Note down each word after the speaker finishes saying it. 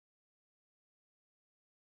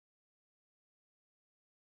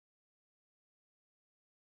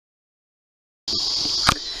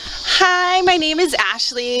Hi, my name is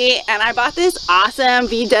Ashley and I bought this awesome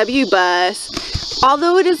VW bus.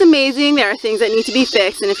 Although it is amazing, there are things that need to be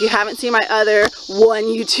fixed, and if you haven't seen my other one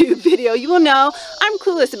YouTube video, you will know I'm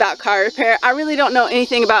clueless about car repair. I really don't know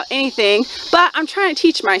anything about anything, but I'm trying to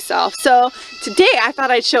teach myself. So today I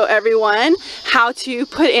thought I'd show everyone how to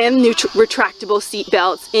put in new retractable seat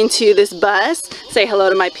belts into this bus. Say hello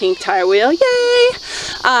to my pink tire wheel,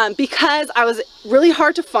 yay! Because I was really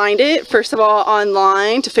hard to find it, first of all,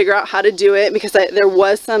 online to figure out how to do it, because there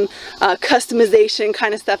was some customization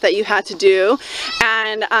kind of stuff that you had to do.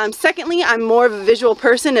 And secondly, I'm more of a visual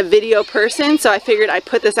person, a video person, so I figured I'd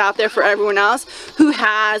put this out there for everyone else who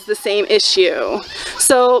has the same issue.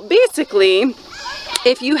 So basically,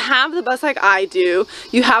 if you have the bus like I do,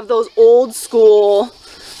 you have those old school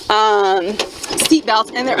seat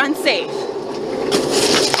belts and they're unsafe.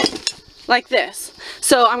 Like this.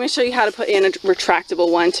 So I'm going to show you how to put in a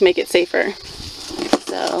retractable one to make it safer.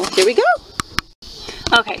 So here we go.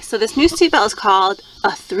 Okay, so this new seatbelt is called a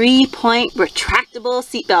 3-point retractable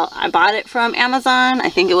seatbelt. I bought it from Amazon. I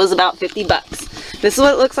think it was about 50 bucks. This is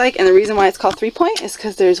what it looks like, and the reason why it's called 3-point is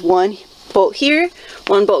because there's one bolt here,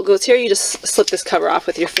 one bolt goes here. You just slip this cover off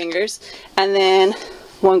with your fingers, and then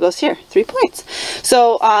one goes here. 3 points.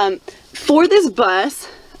 So for this bus,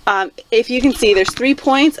 if you can see, there's 3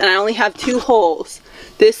 points, and I only have 2 holes.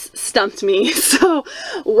 This stumped me. So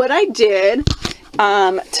what I did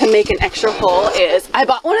to make an extra hole is I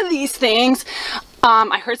bought one of these things.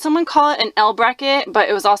 I heard someone call it an L bracket, but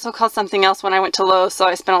it was also called something else when I went to Lowe's, so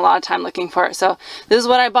I spent a lot of time looking for it. So this is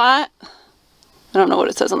what I bought. I don't know what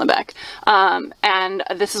it says on the back. And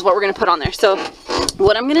this is what we're going to put on there. So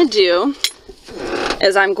what I'm going to do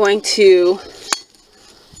is I'm going to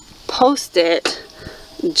post it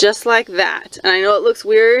just like that. And I know it looks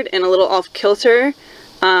weird and a little off kilter,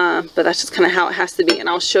 but that's just kind of how it has to be. And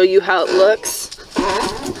I'll show you how it looks.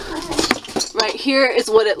 Right here is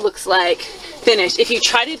what it looks like finished. If you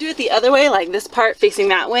try to do it the other way, like this part facing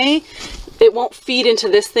that way, it won't feed into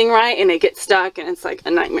this thing right, and it gets stuck, and it's like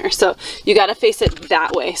a nightmare. So you got to face it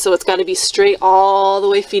that way. So it's got to be straight all the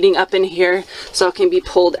way feeding up in here so it can be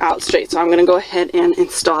pulled out straight. So I'm going to go ahead and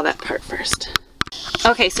install that part first.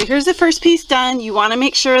 Okay, so here's the first piece done. You want to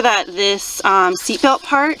make sure that this seatbelt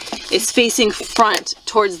part is facing front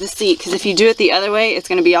towards the seat, because if you do it the other way, it's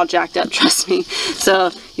going to be all jacked up, trust me. So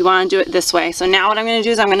you want to do it this way. So now what I'm going to do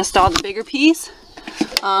is I'm going to install the bigger piece,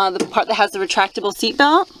 the part that has the retractable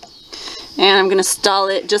seatbelt. And I'm going to install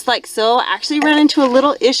it just like so. I actually ran into a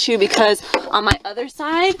little issue because on my other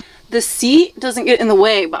side, the seat doesn't get in the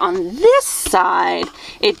way, but on this side,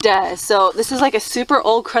 it does. So this is like a super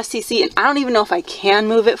old crusty seat, and I don't even know if I can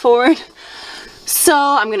move it forward. So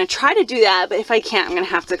I'm going to try to do that, but if I can't, I'm going to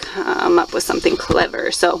have to come up with something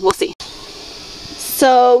clever. So we'll see.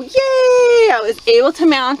 So yay! I was able to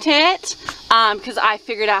mount it because I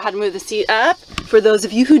figured out how to move the seat up. For those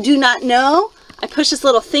of you who do not know, I pushed this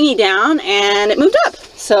little thingy down and it moved up.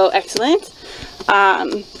 So excellent.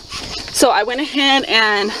 So I went ahead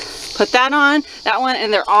and put that on, that one,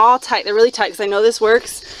 and they're all tight. They're really tight because I know this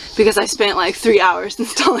works because I spent like 3 hours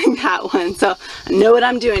installing that one. So I know what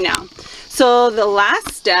I'm doing now. So the last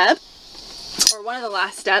step, or one of the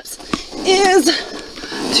last steps, is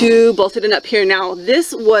to bolt it in up here. Now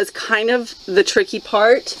this was kind of the tricky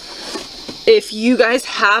part. If you guys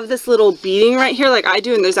have this little beading right here like I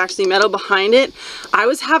do, and there's actually metal behind it, I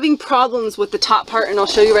was having problems with the top part, and I'll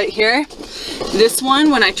show you right here. This one,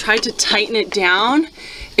 when I tried to tighten it down,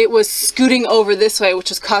 it was scooting over this way, which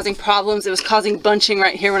was causing problems. It was causing bunching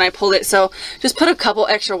right here when I pulled it. So just put a couple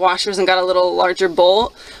extra washers and got a little larger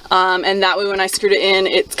bolt. And that way when I screwed it in,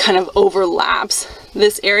 it kind of overlaps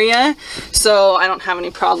this area. So I don't have any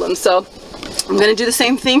problems. So I'm going to do the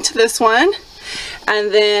same thing to this one.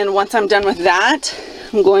 And then once I'm done with that,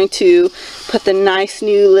 I'm going to put the nice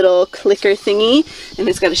new little clicker thingy, and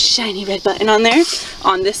it's got a shiny red button on there.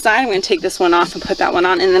 On this side, I'm going to take this one off and put that one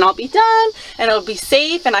on, and then I'll be done, and it'll be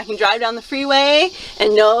safe, and I can drive down the freeway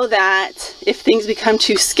and know that if things become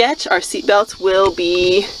too sketch, our seatbelts will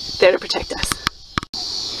be there to protect us.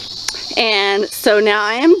 And so now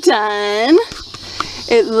I am done.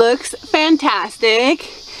 It looks fantastic.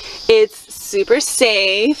 It's super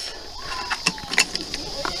safe.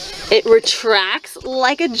 It retracts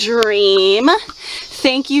like a dream.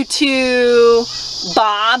 Thank you to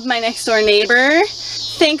Bob, my next door neighbor.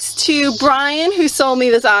 Thanks to Brian, who sold me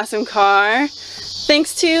this awesome car.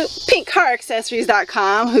 Thanks to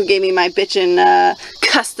pinkcaraccessories.com, who gave me my bitchin'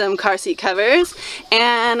 custom car seat covers.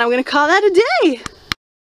 And I'm gonna call that a day.